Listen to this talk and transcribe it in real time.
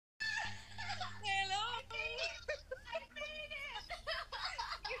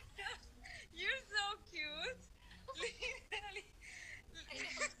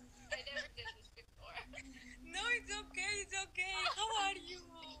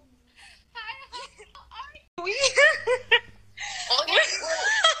Okay. What are we?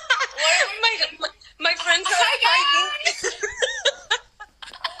 my friends are Hi fighting.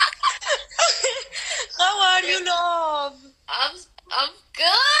 How are you, love? I'm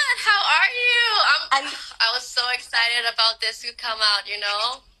good. How are you? I I was so excited about this to come out.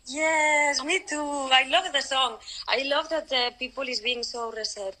 Yes, me too. I love the song. I love that the people is being so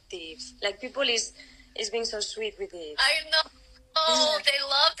receptive. Like people is being so sweet with it. I know. Yeah. They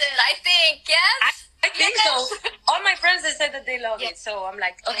loved it. I think yes. I think Yes. so. All my friends they said that they love Yes. it. So I'm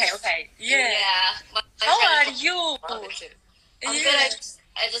like, okay, Yes. okay. Yeah. Yeah. My How are friends you? love it too. I'm Yeah. good.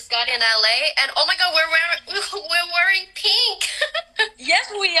 I just got in LA, and oh my God, we're wearing pink. Yes,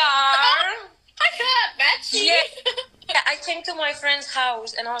 we are. My God, matchy. Yeah. Yeah, I came to my friend's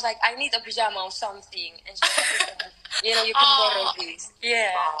house and I was like, I need a pajama or something. And she said, you can borrow this.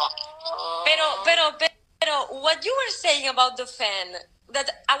 Yeah. Pero, what you were saying about the fan,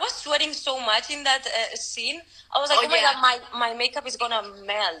 that I was sweating so much in that scene. I was like, Oh, oh my yeah. God, my makeup is gonna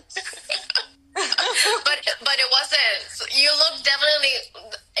melt. but it wasn't. So you look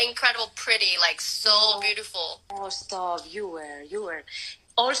definitely incredible, pretty, like so beautiful. Oh, stop. You were.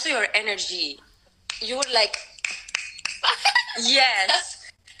 Also, your energy. You were like, yes.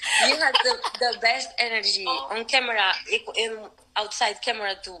 You had the best energy on camera, in outside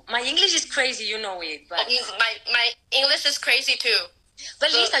camera too. My English is crazy, you know it, but My English is crazy too.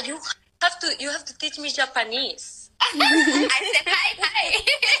 but Lisa, you have to teach me Japanese. I said hi.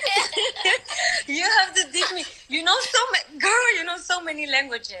 You have to teach me. You know girl. You know so many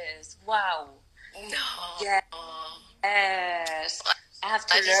languages. Wow. No. Yes. I have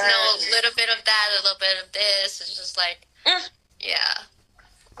to I learn. just know a little bit of that, a little bit of this. It's just like, yeah.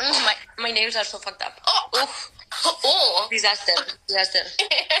 My nails are so fucked up. Oh. Disaster.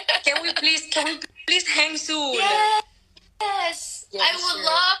 Can we please hang soon? Yes. Yeah, I would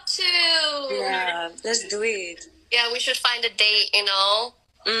love to. Yeah, let's do it. Yeah, we should find a date,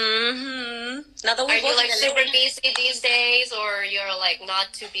 Mm-hmm. Now that Are you like super busy these days, or you're like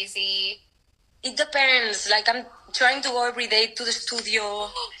not too busy? It depends. Like I'm trying to go every day to the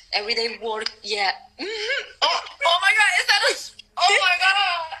studio, every day work. Yeah. Oh my God! Is that a? Oh my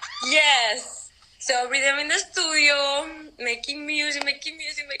God! Yes. So every day I'm in the studio, making music.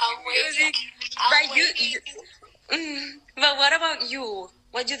 But what about you?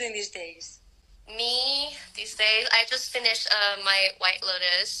 What you doing these days? Me these days, I just finished my White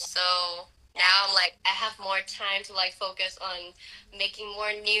Lotus, so now I'm like I have more time to like focus on making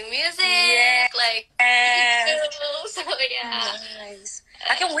more new music. Yeah. Like so yeah. Nice.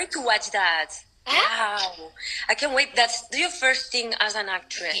 I can't wait to watch that. Wow. I can't wait. That's your first thing as an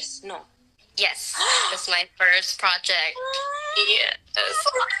actress. No. Yes, that's my first project. Yes.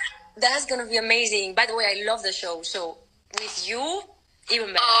 That's gonna be amazing. By the way, I love the show. So with you, even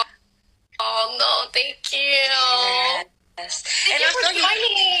better. Oh no, thank you. Yes. Thank you for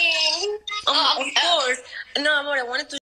joining. Of course. No, amor, I wanted to